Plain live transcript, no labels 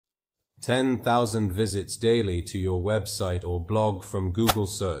10,000 visits daily to your website or blog from Google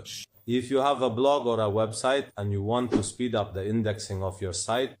search. If you have a blog or a website and you want to speed up the indexing of your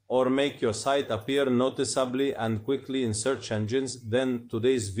site or make your site appear noticeably and quickly in search engines, then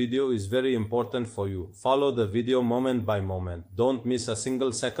today's video is very important for you. Follow the video moment by moment. Don't miss a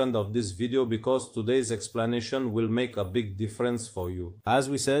single second of this video because today's explanation will make a big difference for you. As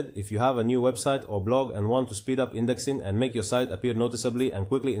we said, if you have a new website or blog and want to speed up indexing and make your site appear noticeably and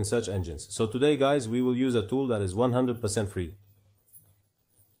quickly in search engines. So today, guys, we will use a tool that is 100% free.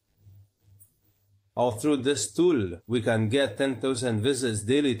 Through this tool, we can get 10,000 visits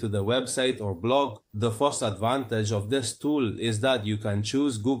daily to the website or blog. The first advantage of this tool is that you can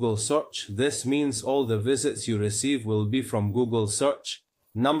choose Google search. This means all the visits you receive will be from Google search.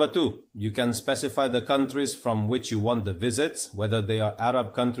 Number 2, you can specify the countries from which you want the visits, whether they are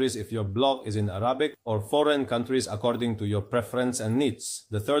Arab countries if your blog is in Arabic, or foreign countries according to your preference and needs.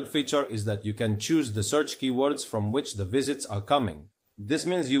 The third feature is that you can choose the search keywords from which the visits are coming. This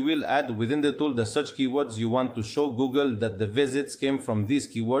means you will add within the tool the search keywords you want to show Google that the visits came from these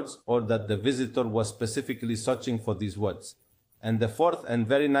keywords or that the visitor was specifically searching for these words. And the fourth and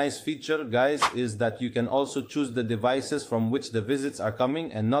very nice feature, guys, is that you can also choose the devices from which the visits are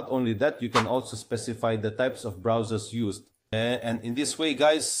coming, and not only that, you can also specify the types of browsers used. And in this way,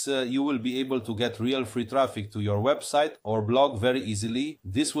 guys, you will be able to get real free traffic to your website or blog very easily.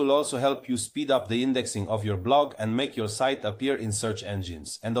 This will also help you speed up the indexing of your blog and make your site appear in search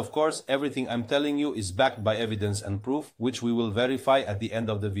engines. And of course, everything I'm telling you is backed by evidence and proof, which we will verify at the end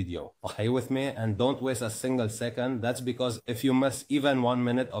of the video. Okay with me? And don't waste a single second. That's because if you miss even 1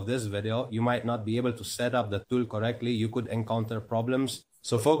 minute of this video, you might not be able to set up the tool correctly. You could encounter problems.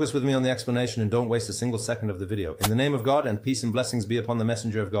 So focus with me on the explanation and don't waste a single second of the video. In the name of God, and peace and blessings be upon the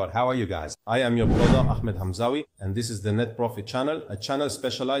messenger of God. How are you guys? I am your brother Ahmed Hamzawi, and this is the Net Profit channel, a channel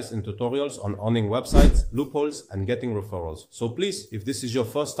specialized in tutorials on owning websites, loopholes, and getting referrals. So please, if this is your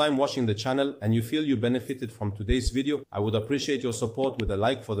first time watching the channel and you feel you benefited from today's video, I would appreciate your support with a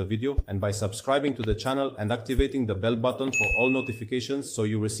like for the video and by subscribing to the channel and activating the bell button for all notifications so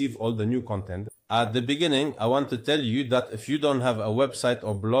you receive all the new content. At the beginning, I want to tell you that if you don't have a website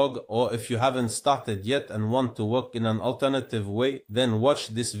or blog, or if you haven't started yet and want to work in an alternative way, then watch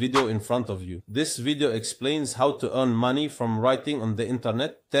this video in front of you. This video explains how to earn money from writing on the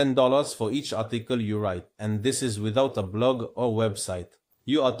internet, $10 for each article you write. And this is without a blog or website.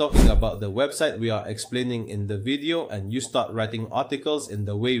 You are talking about the website we are explaining in the video, and you start writing articles in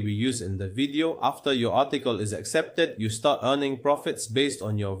the way we use in the video. After your article is accepted, you start earning profits based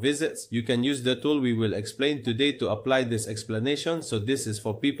on your visits. You can use the tool we will explain today to apply this explanation. So this is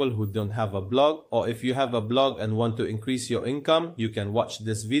for people who don't have a blog, or if you have a blog and want to increase your income, you can watch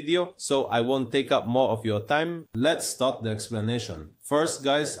this video. So I won't take up more of your time. Let's start the explanation. First,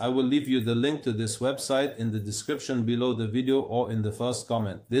 guys, I will leave you the link to this website in the description below the video or in the first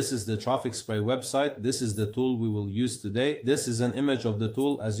comment. This is the Traffic Spray website. This is the tool we will use today. This is an image of the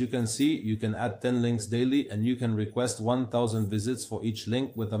tool. As you can see, you can add 10 links daily and you can request 1,000 visits for each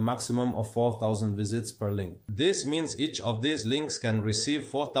link with a maximum of 4,000 visits per link. This means each of these links can receive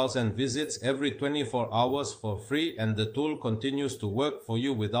 4,000 visits every 24 hours for free, and the tool continues to work for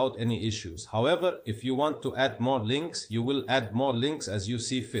you without any issues. However, if you want to add more links, you will add more links as you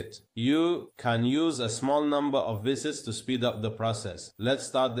see fit. You can use a small number of visits to speed up the process. Let's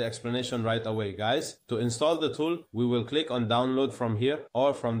start the explanation right away, guys. To install the tool, we will click on download from here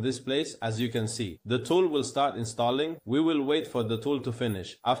or from this place. As you can see, the tool will start installing. We will wait for the tool to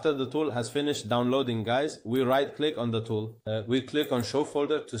finish. After the tool has finished downloading, guys, we right click on the tool. We click on show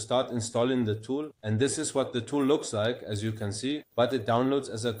folder to start installing the tool, and this is what the tool looks like, as you can see, but it downloads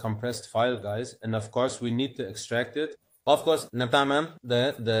as a compressed file, guys, and of course we need to extract it. Of course,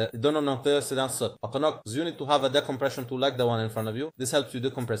 the denominator is answered. You need to have a decompression tool like the one in front of you. This helps you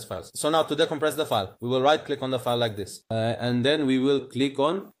decompress files. So now to decompress the file, we will right click on the file like this. And then we will click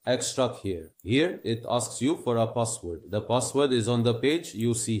on extract here. Here it asks you for a password. The password is on the page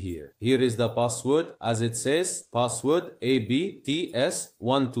you see here. Here is the password, as it says, password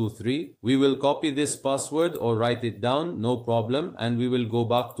ABTS123. We will copy this password or write it down, no problem. And we will go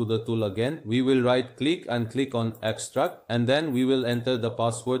back to the tool again. We will right click and click on extract. And then we will enter the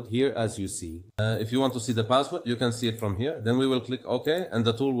password here, as you see. If you want to see the password, you can see it from here. Then we will click OK, and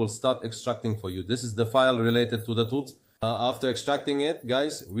the tool will start extracting for you. This is the file related to the tools. After extracting it,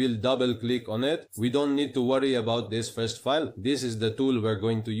 guys, we'll double click on it. We don't need to worry about this first file. This is the tool we're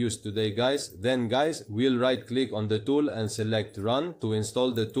going to use today, guys. Then, guys, we'll right click on the tool and select run to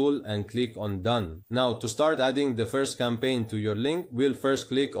install the tool and click on done. Now, to start adding the first campaign to your link, we'll first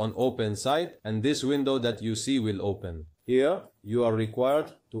click on open site, and this window that you see will open. Here, you are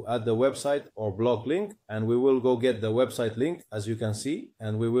required to add the website or blog link, and we will go get the website link as you can see,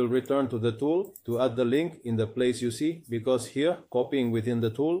 and we will return to the tool to add the link in the place you see, because here copying within the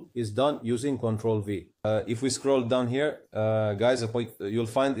tool is done using Ctrl+V. If we scroll down here, guys, you'll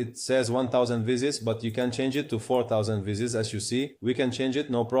find it says 1000 visits, but you can change it to 4000 visits. As you see, we can change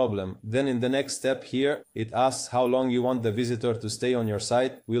it, no problem. Then in the next step here, it asks how long you want the visitor to stay on your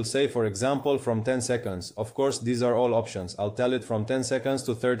site. We'll say, for example, from 10 seconds. Of course, these are all options. I'll tell it from 10 seconds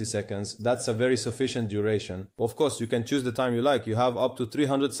to 30 seconds. That's a very sufficient duration. Of course, you can choose the time you like. You have up to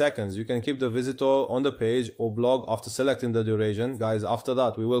 300 seconds. You can keep the visitor on the page or blog after selecting the duration. Guys, after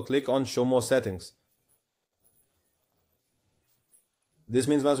that, we will click on show more settings. This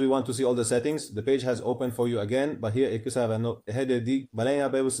means once we want to see all the settings, the page has opened for you again, but here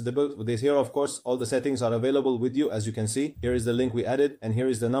here of course all the settings are available with you. As you can see, here is the link we added, and here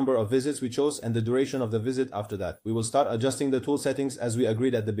is the number of visits we chose and the duration of the visit after that. We will start adjusting the tool settings as we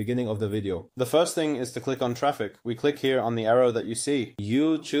agreed at the beginning of the video. The first thing is to click on traffic. We click here on the arrow that you see.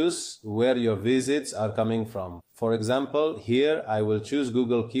 You choose where your visits are coming from. For example, here I will choose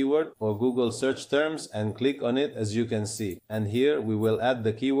Google keyword or Google search terms and click on it, as you can see. And here we will add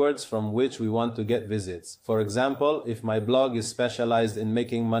the keywords from which we want to get visits. For example, if my blog is specialized in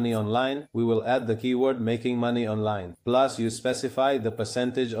making money online, we will add the keyword making money online. Plus you specify the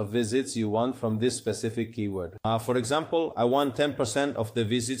percentage of visits you want from this specific keyword. For example, I want 10% of the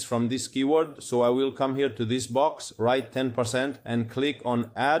visits from this keyword. So I will come here to this box, write 10% and click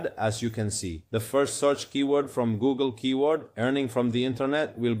on add. As you can see, the first search keyword from Google keyword earning from the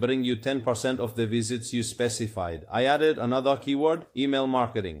internet will bring you 10% of the visits you specified. I added another keyword, email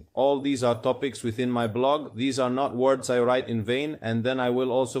marketing. All these are topics within my blog. These are not words I write in vain. And then I will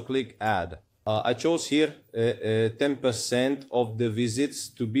also click add. I chose here 10% of the visits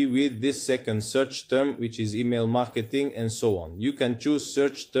to be with this second search term, which is email marketing, and so on. You can choose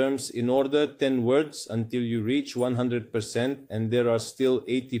search terms in order 10 words until you reach 100%, and there are still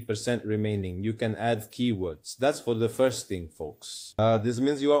 80% remaining. You can add keywords. That's for the first thing, folks. This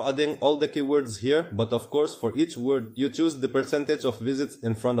means you are adding all the keywords here, but of course for each word you choose the percentage of visits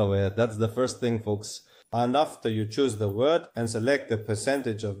in front of it. That's the first thing, folks. And after you choose the word and select the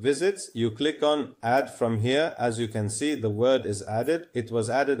percentage of visits, you click on add from here. As you can see, the word is added. It was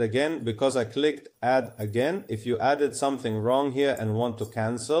added again because I clicked add again. If you added something wrong here and want to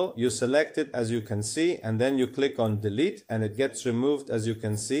cancel, you select it, as you can see, and then you click on delete and it gets removed, as you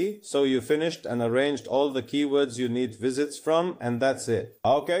can see. So you finished and arranged all the keywords you need visits from, and that's it.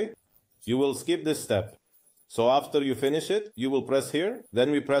 Okay, you will skip this step. So after you finish it, you will press here.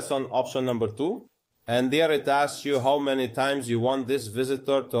 Then we press on option number 2. And there it asks you how many times you want this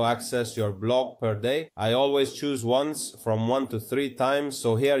visitor to access your blog per day. I always choose once, from 1 to 3 times.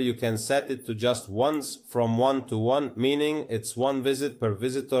 So here you can set it to just once, from 1 to 1, meaning it's 1 visit per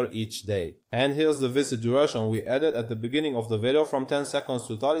visitor each day. And here's the visit duration we added at the beginning of the video, from 10 seconds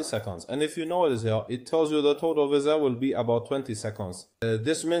to 30 seconds. And if you notice here, it tells you the total visit will be about 20 seconds.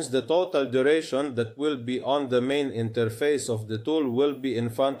 This means the total duration that will be on the main interface of the tool will be in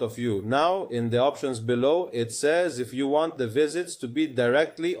front of you. Now, in the options below, it says if you want the visits to be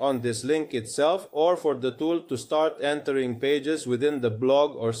directly on this link itself, or for the tool to start entering pages within the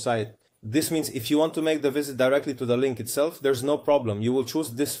blog or site. This means if you want to make the visit directly to the link itself, there's no problem. You will choose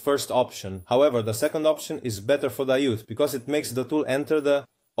this first option. However, the second option is better for the youth because it makes the tool enter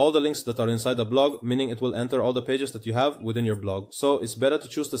all the links that are inside the blog, meaning it will enter all the pages that you have within your blog. So it's better to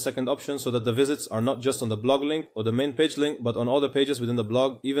choose the second option so that the visits are not just on the blog link or the main page link, but on all the pages within the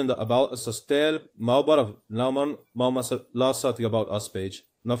blog, even the about us style, about us page.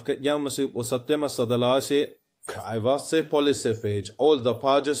 Privacy policy page. All the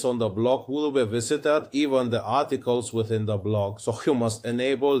pages on the blog will be visited, even the articles within the blog. So you must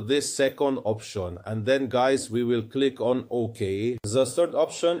enable this second option. And then, guys, we will click on OK. The third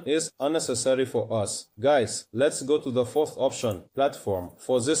option is unnecessary for us. Guys, let's go to the fourth option, platform.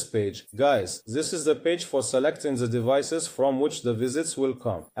 For this page, guys, this is the page for selecting the devices from which the visits will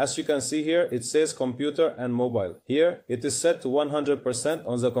come. As you can see here, it says computer and mobile. Here, it is set to 100%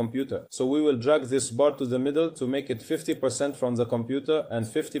 on the computer. So we will drag this bar to the middle to make it 50% from the computer and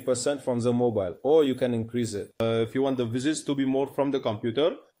 50% from the mobile, or you can increase it. If you want the visits to be more from the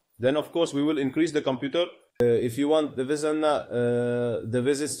computer, then of course we will increase the computer If you want the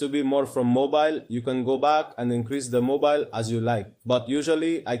visits to be more from mobile, you can go back and increase the mobile as you like. But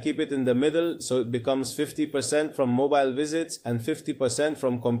usually I keep it in the middle, so it becomes 50% from mobile visits and 50%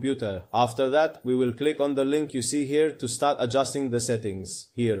 from computer. After that, we will click on the link you see here to start adjusting the settings.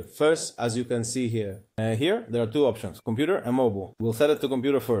 Here, first, as you can see here. Here, there are two options, computer and mobile. We'll set it to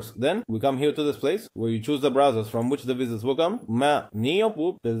computer first. Then, we come here to this place where you choose the browsers from which the visits will come.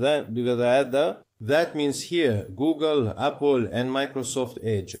 That means here, Google, Apple, and Microsoft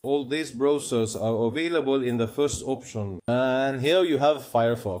Edge. All these browsers are available in the first option. And here you have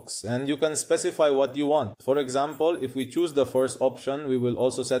Firefox, and you can specify what you want. For example, if we choose the first option, we will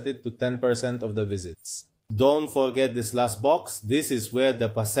also set it to 10% of the visits. Don't forget this last box. This is where the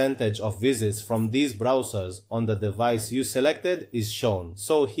percentage of visits from these browsers on the device you selected is shown.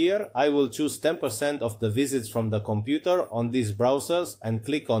 So here I will choose 10% of the visits from the computer on these browsers and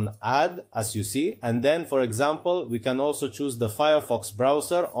click on add as you see. And then for example, we can also choose the Firefox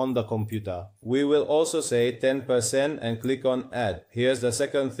browser on the computer. We will also say 10% and click on add. Here's the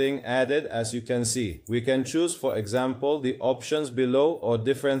second thing added as you can see. We can choose for example the options below or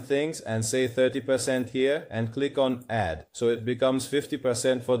different things and say 30% here and click on add. So it becomes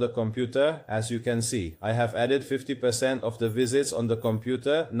 50% for the computer as you can see. I have added 50% of the visits on the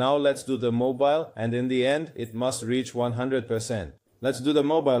computer. Now let's do the mobile and in the end it must reach 100%. Let's do the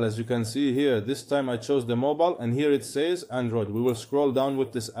mobile as you can see here. This time I chose the mobile and here it says Android. We will scroll down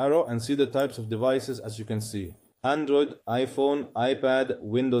with this arrow and see the types of devices as you can see. Android, iPhone, iPad,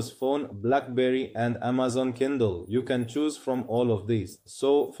 Windows Phone, BlackBerry and Amazon Kindle. You can choose from all of these.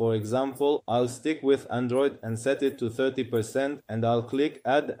 So for example, I'll stick with Android and set it to 30% and I'll click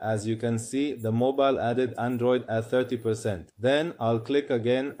add. As you can see, the mobile added Android at 30%. Then I'll click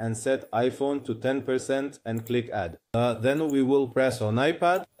again and set iPhone to 10% and click add. Then we will press on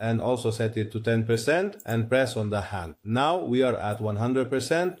iPad and also set it to 10% and press on the hand. Now we are at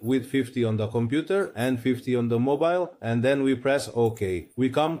 100% with 50 on the computer and 50 on the mobile, and then we press OK. We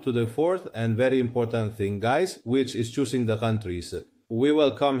come to the fourth and very important thing, guys, which is choosing the countries. We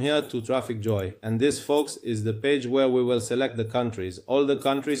will come here to Traffic Joy, and this folks is the page where we will select the countries. All the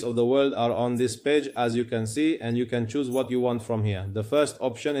countries of the world are on this page as you can see, and you can choose what you want from here. The first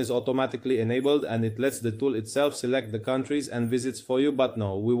option is automatically enabled and it lets the tool itself select the countries and visits for you, but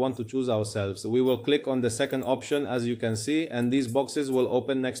no, we want to choose ourselves. We will click on the second option as you can see, and these boxes will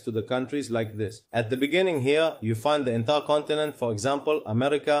open next to the countries like this. At the beginning here you find the entire continent, for example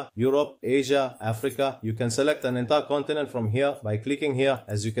America, Europe, Asia, Africa. You can select an entire continent from here by clicking here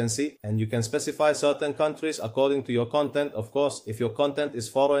as you can see, and you can specify certain countries according to your content. Of course, if your content is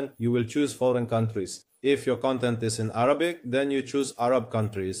foreign, you will choose foreign countries. If your content is in Arabic, then you choose Arab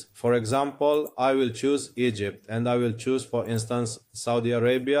countries. For example, I will choose Egypt and I will choose, for instance, Saudi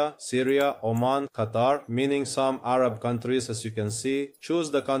Arabia, Syria, Oman, Qatar, meaning some Arab countries as you can see. Choose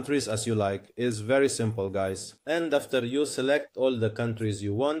the countries as you like. It's very simple, guys. And after you select all the countries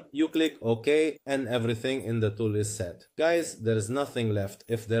you want, you click OK and everything in the tool is set. Guys, there is nothing left.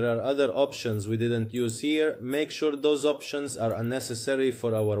 If there are other options we didn't use here, make sure those options are unnecessary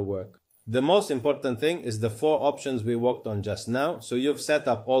for our work. The most important thing is the 4 options we worked on just now. So you've set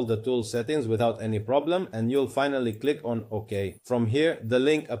up all the tool settings without any problem and you'll finally click on OK. From here, the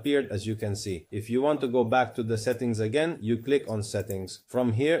link appeared as you can see. If you want to go back to the settings again, you click on settings.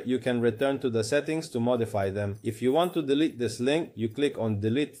 From here, you can return to the settings to modify them. If you want to delete this link, you click on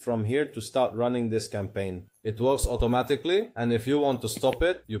delete from here to start running this campaign. It works automatically, and if you want to stop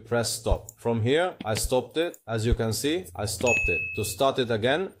it, you press stop. From here, I stopped it. As you can see, I stopped it. To start it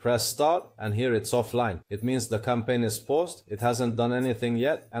again, press start, and here it's offline. It means the campaign is paused. It hasn't done anything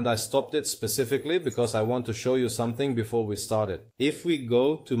yet, and I stopped it specifically because I want to show you something before we start it. If we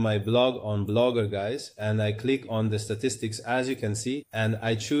go to my blog on Blogger, guys, and I click on the statistics as you can see, and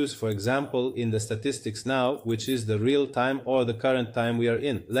I choose, for example, in the statistics now, which is the real time or the current time we are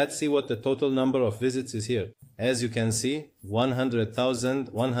in. Let's see what the total number of visits is here. As you can see,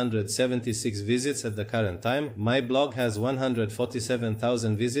 100,176 visits at the current time. My blog has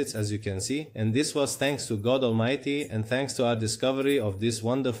 147,000 visits as you can see, and this was thanks to God Almighty and thanks to our discovery of this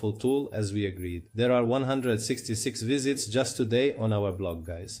wonderful tool as we agreed. There are 166 visits just today on our blog,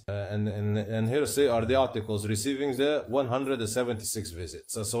 guys. And here say are the articles receiving the 176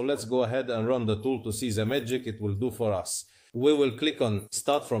 visits. So let's go ahead and run the tool to see the magic it will do for us. We will click on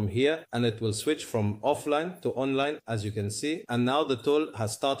start from here and it will switch from offline to online as you can see, and now the tool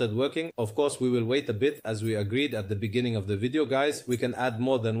has started working. Of course, we will wait a bit as we agreed at the beginning of the video, guys. We can add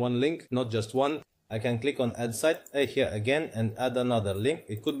more than one link, not just one. I can click on add site here again and add another link.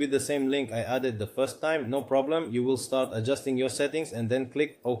 It could be the same link I added the first time, no problem. You will start adjusting your settings and then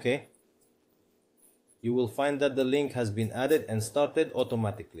click OK. you will find that the link has been added and started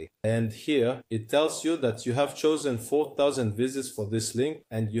automatically. And here it tells you that you have chosen 4,000 visits for this link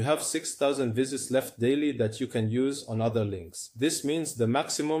and you have 6,000 visits left daily that you can use on other links. This means the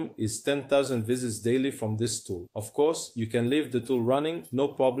maximum is 10,000 visits daily from this tool. Of course, you can leave the tool running, no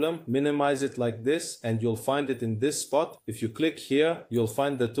problem. Minimize it like this and you'll find it in this spot. If you click here, you'll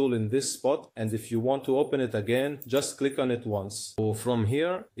find the tool in this spot, and if you want to open it again, just click on it once. So from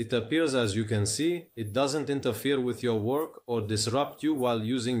here, it appears as you can see, it doesn't interfere with your work or disrupt you while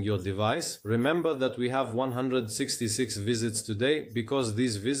using your device. Remember that we have 166 visits today because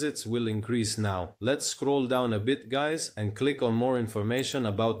these visits will increase now. Let's scroll down a bit, guys, and click on more information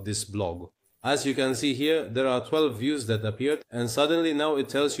about this blog. As you can see here, there are 12 views that appeared, and suddenly now it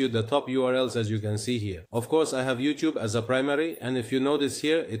tells you the top URLs as you can see here. Of course, I have YouTube as a primary, and if you notice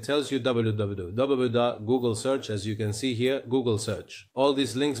here, it tells you www.google search, as you can see here, Google search. All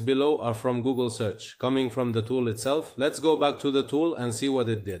these links below are from Google search, coming from the tool itself. Let's go back to the tool and see what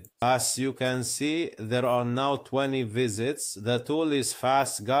it did. As you can see, there are now 20 visits. The tool is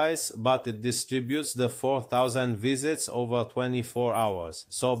fast, guys, but it distributes the 4,000 visits over 24 hours.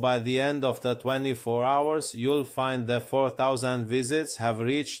 So by the end of the 24 hours, you'll find the 4,000 visits have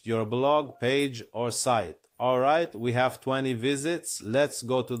reached your blog, page, or site. Alright, we have 20 visits. Let's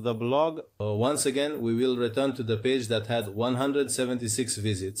go to the blog. Once again, we will return to the page that had 176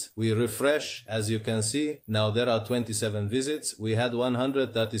 visits. We refresh, as you can see. Now there are 27 visits. We had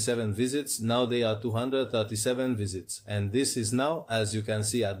 137 visits. Now they are 237 visits. And this is now, as you can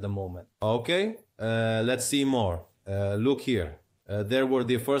see at the moment. Okay, let's see more. Look here. There were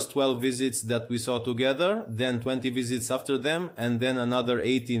the first 12 visits that we saw together, then 20 visits after them, and then another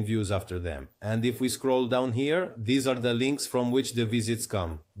 18 views after them. And if we scroll down here, these are the links from which the visits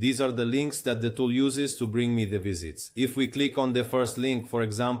come. These are the links that the tool uses to bring me the visits. If we click on the first link, for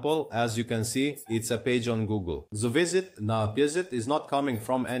example, as you can see, it's a page on Google. The visit is not coming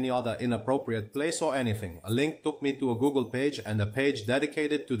from any other inappropriate place or anything. A link took me to a Google page and a page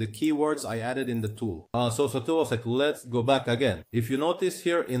dedicated to the keywords I added in the tool. Let's go back again. If you notice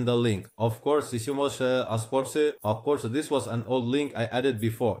here in the link, of course, this was an old link I added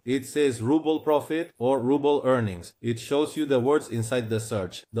before. It says ruble profit or ruble earnings. It shows you the words inside the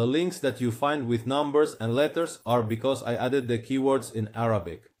search. The links that you find with numbers and letters are because I added the keywords in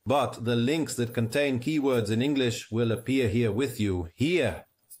Arabic. But the links that contain keywords in English will appear here with you, here.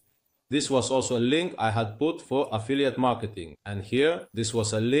 This was also a link I had put for affiliate marketing. And here, this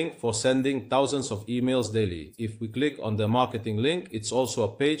was a link for sending thousands of emails daily. If we click on the marketing link, it's also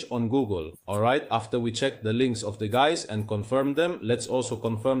a page on Google. Alright, after we check the links of the guys and confirm them, let's also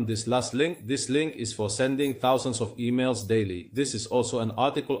confirm this last link. This link is for sending thousands of emails daily. This is also an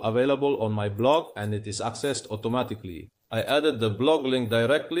article available on my blog and it is accessed automatically. I added the blog link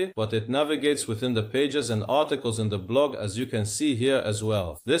directly, but it navigates within the pages and articles in the blog, as you can see here as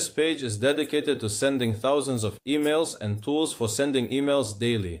well. This page is dedicated to sending thousands of emails and tools for sending emails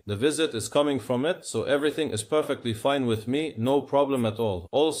daily. The visit is coming from it, so everything is perfectly fine with me, no problem at all.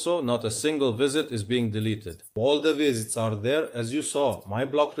 Also, not a single visit is being deleted. All the visits are there, as you saw. My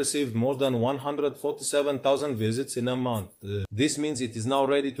blog received more than 147,000 visits in a month. This means it is now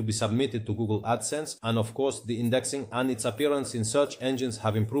ready to be submitted to Google AdSense, and of course the indexing and its appearance in search engines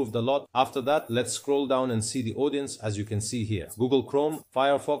have improved a lot. After that, let's scroll down and see the audience, as you can see here. Google Chrome,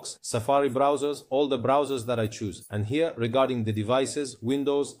 Firefox, Safari browsers, all the browsers that I choose. And here, regarding the devices,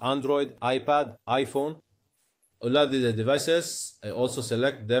 Windows, Android, iPad, iPhone, all of the devices, I also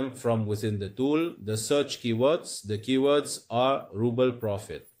select them from within the tool. The search keywords, the keywords are ruble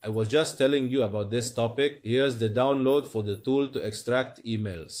profit. I was just telling you about this topic. Here's the download for the tool to extract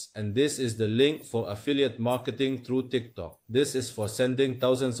emails. And this is the link for affiliate marketing through TikTok. This is for sending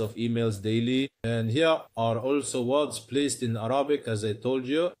thousands of emails daily. And here are also words placed in Arabic, as I told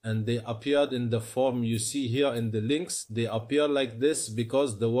you, and they appeared in the form you see here in the links. They appear like this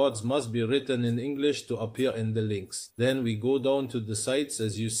because the words must be written in English to appear in the links. Then we go down to the sites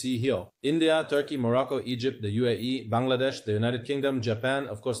as you see here. India, Turkey, Morocco, Egypt, the UAE, Bangladesh, the United Kingdom, Japan.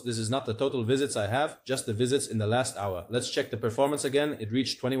 Of course, this is not the total visits I have, just the visits in the last hour. Let's check the performance again. It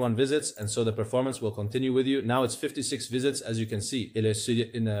reached 21 visits, and so the performance will continue with you. Now it's 56 visits, as you can see.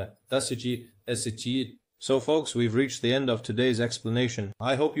 So folks, we've reached the end of today's explanation.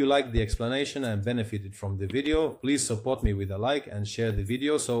 I hope you liked the explanation and benefited from the video. Please support me with a like and share the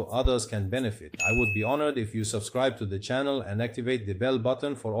video so others can benefit. I would be honored if you subscribe to the channel and activate the bell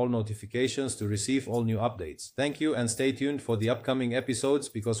button for all notifications to receive all new updates. Thank you and stay tuned for the upcoming episodes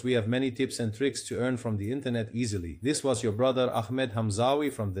because we have many tips and tricks to earn from the internet easily. This was your brother Ahmed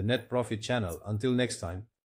Hamzawi from the Net Profit channel. Until next time.